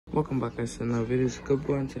Welcome back guys to another video. It's good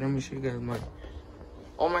boy, and today I'm gonna show you guys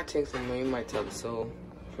all my tanks in my tub. So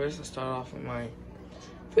first I'll start off with my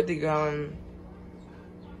 50-gallon.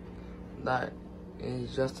 That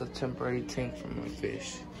is just a temporary tank for my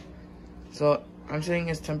fish. So I'm saying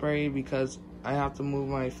it's temporary because I have to move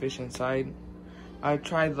my fish inside. I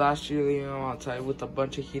tried last year leaving them outside with a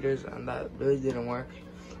bunch of heaters and that really didn't work.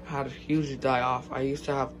 I had a huge die off. I used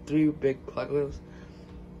to have 3 big pluglets,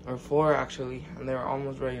 or 4 actually, and they were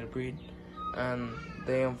almost ready to breed, and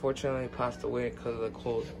they unfortunately passed away because of the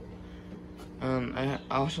cold. And I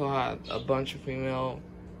also had a bunch of female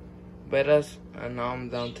betas, and now I'm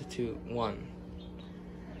down to 1.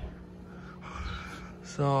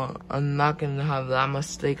 So I'm not gonna have that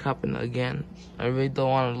mistake happen again. I really don't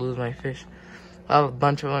want to lose my fish. I have a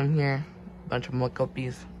bunch of them here, a bunch of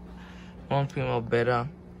muckuppies, 1 female beta,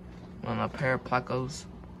 and a pair of placos,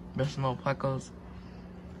 Brisno placos.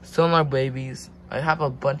 Still no babies. I have a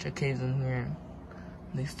bunch of caves in here.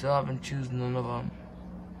 They still haven't chosen none of them.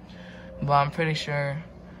 But I'm pretty sure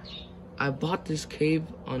I bought this cave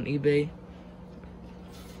on eBay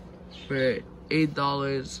for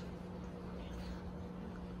 $8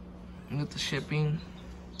 with the shipping.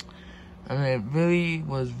 And it really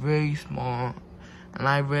was very small. And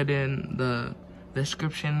I read in the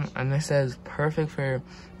description and it says perfect for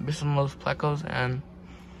Brisno placos, and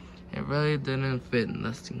it really didn't fit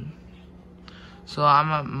nothing. So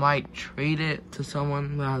I might trade it to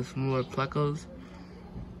someone that has smaller plecos,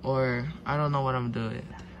 or I don't know what I'm doing.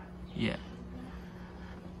 Yeah.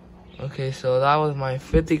 Okay, so that was my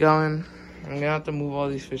 50-gallon. I'm gonna have to move all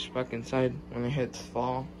these fish back inside when it hits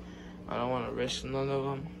fall. I don't want to risk none of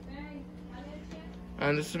them.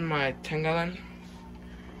 And this is my 10-gallon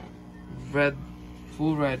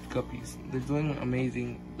full red guppies. They're doing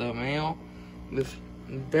amazing. The male is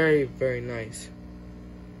very, very nice.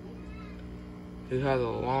 He has a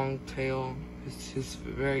long tail. It's just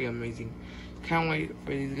very amazing. Can't wait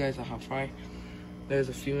for these guys to have fry. There's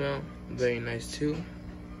a female, very nice too.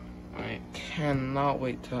 I cannot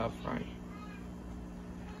wait to have fry.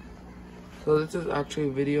 So this is actually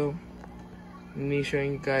a video me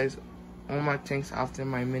showing you guys all my tanks after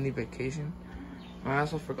my mini vacation. I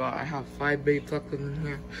also forgot I have 5 bait plecos in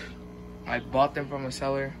here. I bought them from a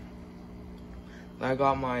seller. I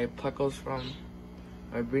got my plecos from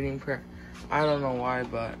my breeding pair. I don't know why,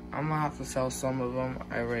 but I'm gonna have to sell some of them.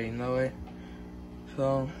 I already know it.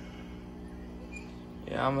 So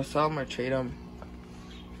yeah, I'm gonna sell them or trade them.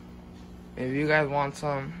 If you guys want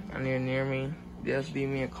some and you're near me, just leave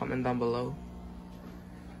me a comment down below.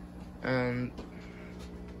 And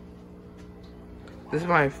this is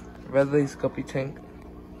my red lace guppy tank.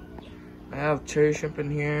 I have cherry shrimp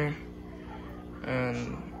in here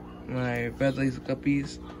and my red lace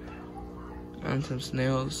guppies and some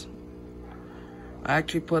snails. I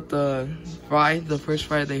actually put the first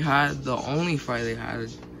fry they had, the only fry they had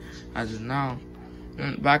as of now,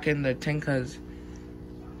 back in the tank because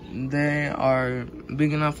they are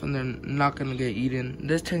big enough and they're not gonna get eaten.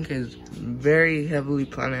 This tank is very heavily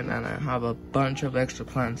planted and I have a bunch of extra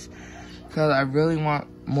plants because I really want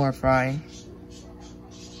more fry.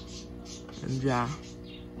 And yeah,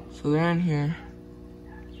 so they're in here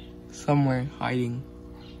somewhere hiding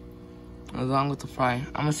along with the fry.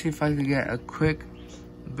 I'm gonna see if I can get a quick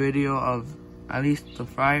video of at least the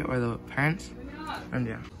fry or the parents. And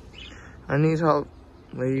yeah, I need help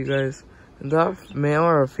with you guys. Is that male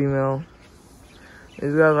or a female?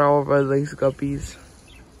 These guys are all red lace guppies.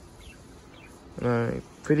 I'm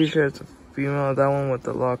pretty sure it's a female. That one with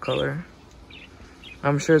the law color,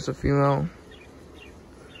 I'm sure it's a female.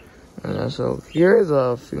 And so here's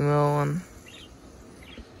a female one.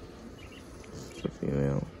 It's a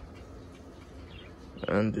female.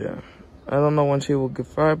 And yeah, I don't know when she will get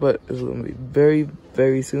fried, but it's gonna be very,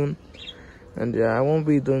 very soon. And yeah, I won't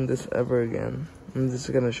be doing this ever again. I'm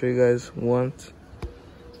just gonna show you guys once.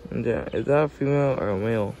 And yeah, is that a female or a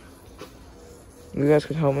male? If you guys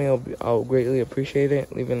can help me, I'll greatly appreciate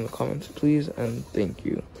it. Leave it in the comments, please, and thank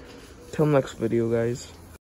you. Till next video, guys.